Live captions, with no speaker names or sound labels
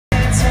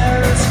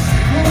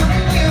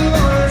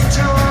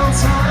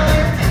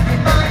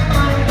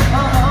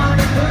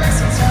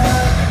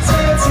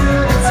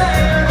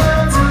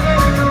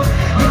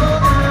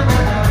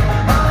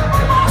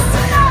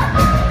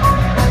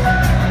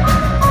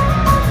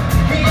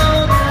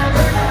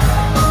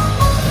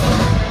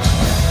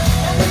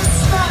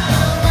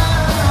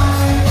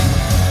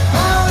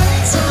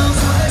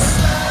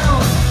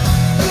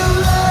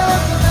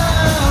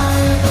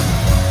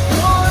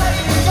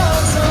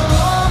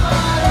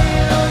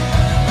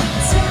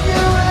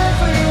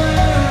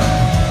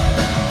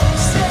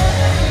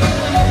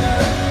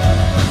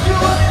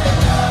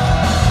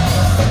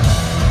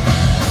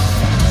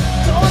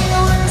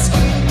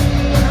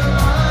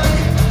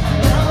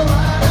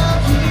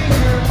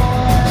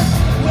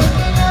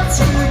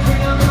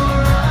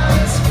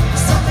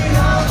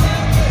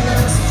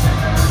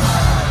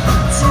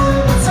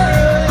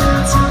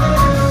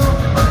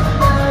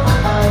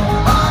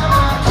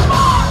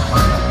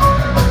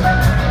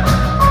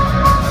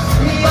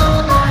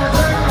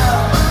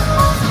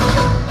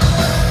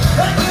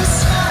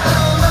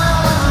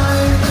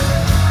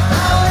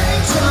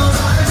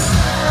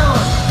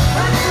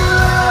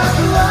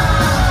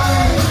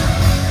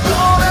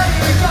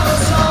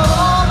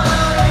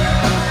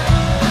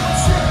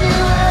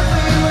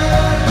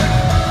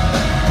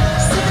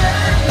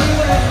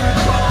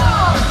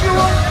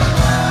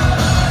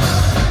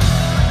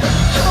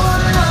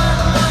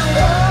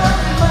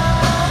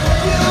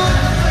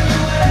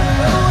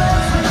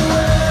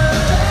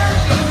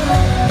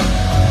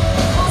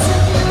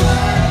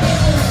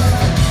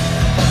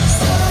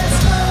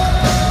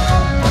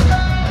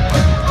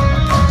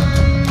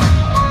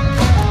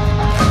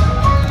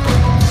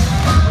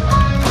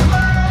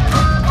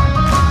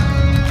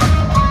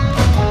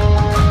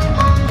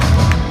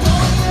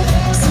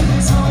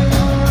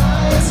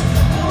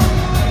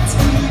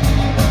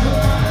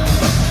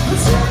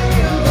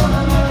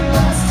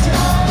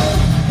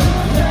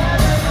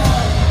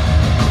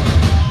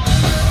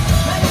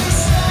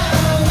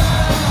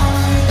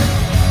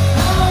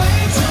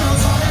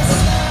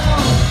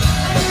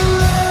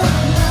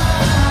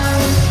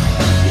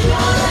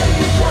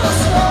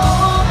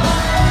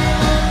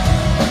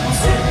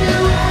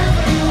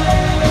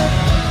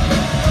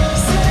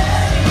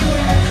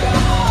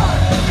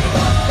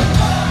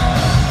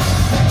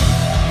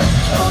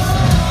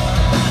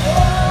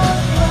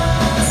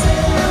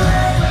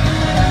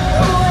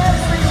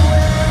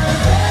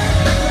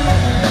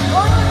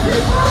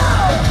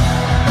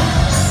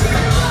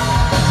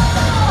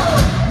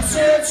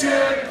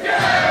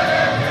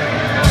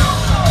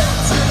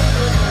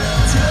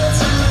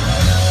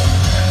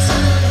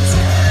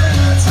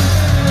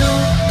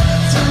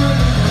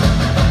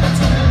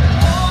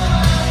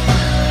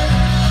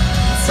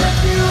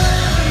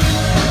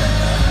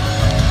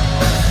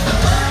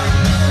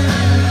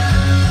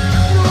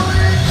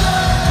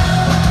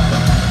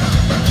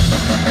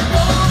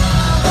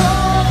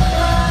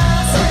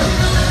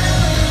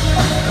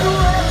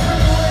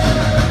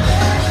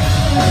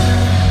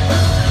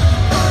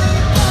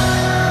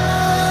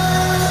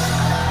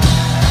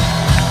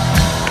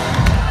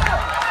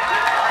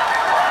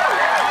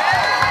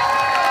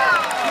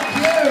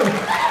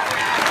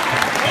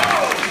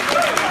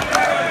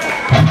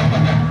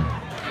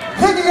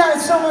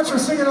So much for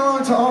singing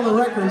along to all the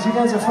records. You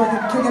guys are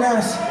fucking kicking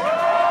ass.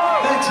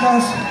 Thanks,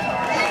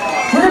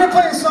 guys. We're gonna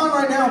play a song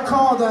right now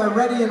called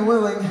 "Ready and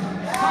Willing."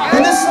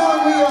 And this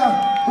song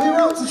we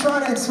wrote to try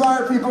to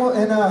inspire people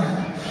in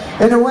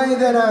a way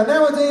that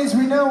nowadays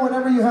we know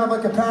whenever you have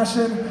like a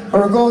passion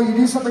or a goal, you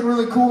do something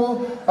really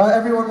cool.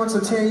 Everyone wants to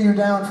tear you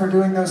down for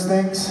doing those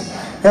things.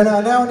 And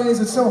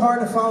nowadays it's so hard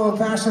to follow a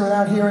passion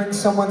without hearing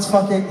someone's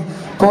fucking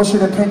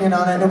bullshit opinion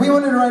on it. And we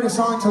wanted to write a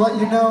song to let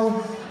you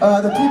know,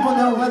 the people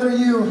know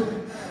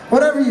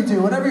whatever you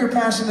do, whatever your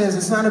passion is,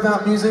 it's not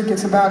about music,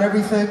 it's about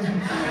everything.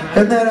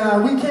 And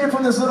that we came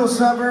from this little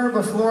suburb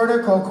of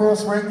Florida called Coral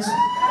Springs.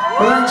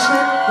 There ain't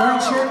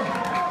shit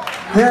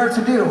there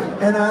to do.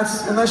 And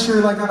unless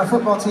you're like on a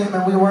football team,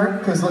 and we weren't,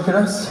 because look at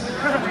us,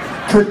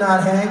 could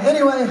not hang.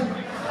 Anyway,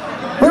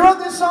 we wrote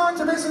this song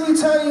to basically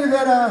tell you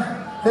that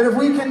if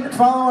we can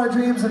follow our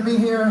dreams and be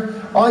here,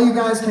 all you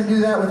guys can do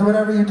that with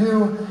whatever you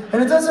do.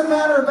 And it doesn't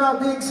matter about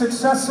being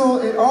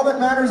successful. All that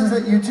matters is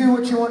that you do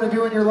what you want to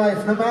do in your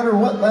life, no matter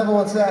what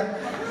level it's at.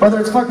 Whether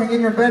it's fucking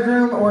in your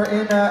bedroom or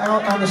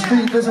out on the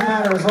street, it doesn't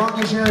matter as long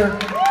as you're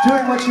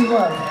doing what you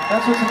love.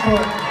 That's what's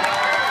important.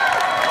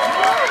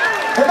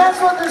 And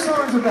that's what this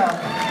song's about.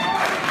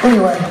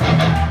 Anyway,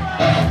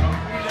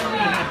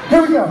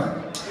 here we go.